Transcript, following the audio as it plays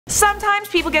Sometimes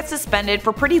people get suspended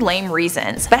for pretty lame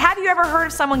reasons, but have you ever heard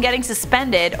of someone getting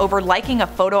suspended over liking a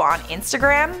photo on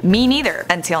Instagram? Me neither,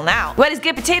 until now. What is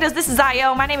good, potatoes? This is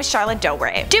IO, my name is Charlotte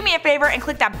Dobre. Do me a favor and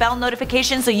click that bell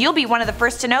notification so you'll be one of the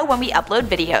first to know when we upload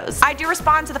videos. I do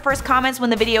respond to the first comments when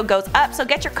the video goes up, so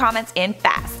get your comments in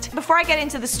fast. Before I get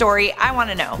into the story, I want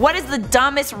to know, what is the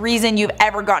dumbest reason you've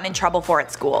ever gotten in trouble for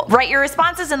at school? Write your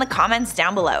responses in the comments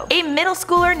down below. A middle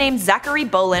schooler named Zachary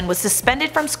Bolin was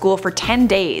suspended from school for 10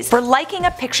 days for liking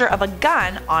a picture of a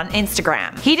gun on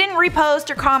Instagram. He didn't repost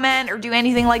or comment or do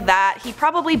anything like that. He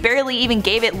probably barely even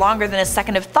gave it longer than a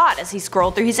second of thought as he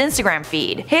scrolled through his Instagram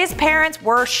feed. His parents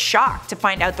were shocked to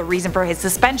find out the reason for his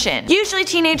suspension. Usually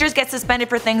teenagers get suspended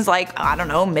for things like, I don't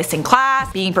know, missing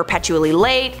class, being perpetually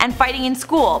late, and fighting in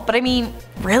school, but I mean,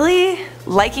 really?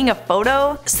 Liking a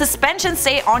photo? Suspensions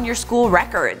stay on your school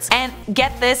records. And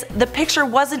get this, the picture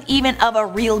wasn't even of a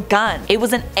real gun. It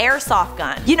was an airsoft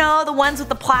gun. You know, the ones with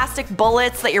the plastic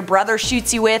bullets that your brother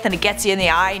shoots you with and it gets you in the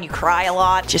eye and you cry a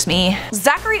lot. Just me.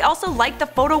 Zachary also liked the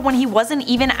photo when he wasn't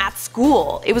even at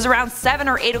school. It was around 7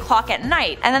 or 8 o'clock at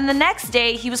night, and then the next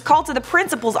day he was called to the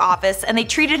principal's office and they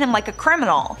treated him like a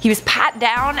criminal. He was pat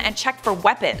down and checked for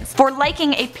weapons for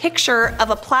liking a picture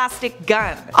of a plastic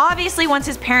gun. Obviously, once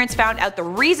his parents found out the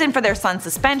reason for their son's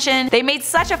suspension, they made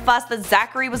such a fuss that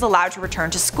Zachary was allowed to return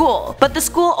to school. But the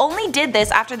school only did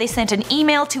this after they sent an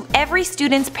email to every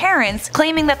student's parents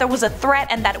claiming that there was a threat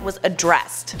and that it was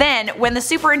addressed. Then, when the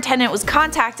superintendent was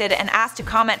contacted and asked to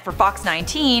comment for Fox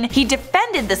 19, he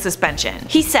defended the suspension.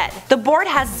 He said, "The board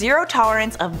has zero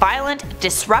tolerance of violent,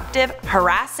 disruptive,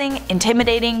 harassing,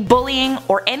 intimidating, bullying,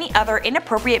 or any other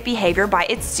inappropriate behavior by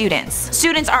its students.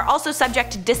 Students are also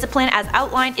subject to discipline as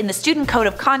outlined in the Student Code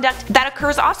of Conduct that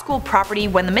occurs off school property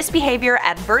when the misbehavior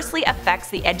adversely affects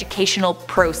the educational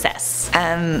process."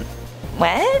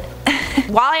 What?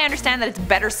 While I understand that it's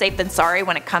better safe than sorry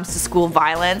when it comes to school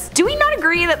violence, do we not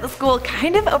agree that the school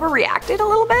kind of overreacted a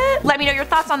little bit? Let me know your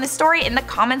thoughts on this story in the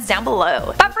comments down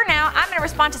below. But for now, I'm gonna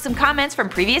respond to some comments from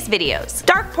previous videos.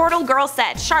 Dark Portal Girl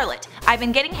said, "Charlotte, I've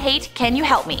been getting hate, can you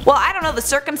help me?" Well, I don't know the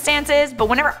circumstances, but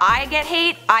whenever I get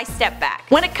hate, I step back.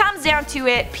 When it comes down to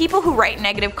it, people who write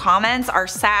negative comments are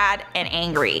sad and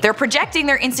angry. They're projecting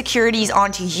their insecurities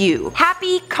onto you.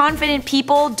 Happy, confident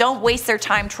people don't waste their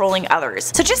time trolling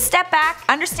others. So just step back,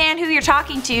 understand who you're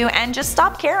talking to, and just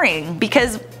stop caring,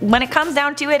 because when it comes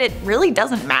down to it, it really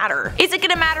doesn't matter. Is it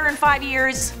gonna matter in 5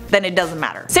 years? Then it doesn't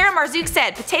matter. Sarah Marzook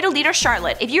said, "Potato Leader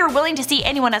Charlotte, if you were willing to see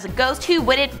anyone as a ghost, who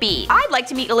would it be?" I'd like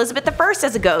to meet Elizabeth I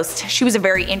as a ghost. She was a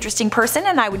very interesting person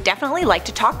and I would definitely like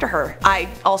to talk to her. I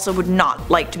also would not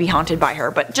like to be haunted by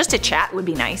her, but just to chat would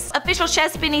be nice. Official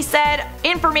Chespinny said,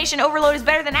 "Information overload is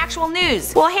better than actual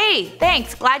news." Well, hey,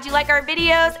 thanks. Glad you like our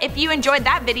videos. If you enjoyed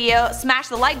that video, smash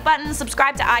the like button,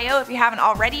 subscribe to IO if you haven't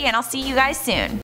already, and I'll see you guys soon.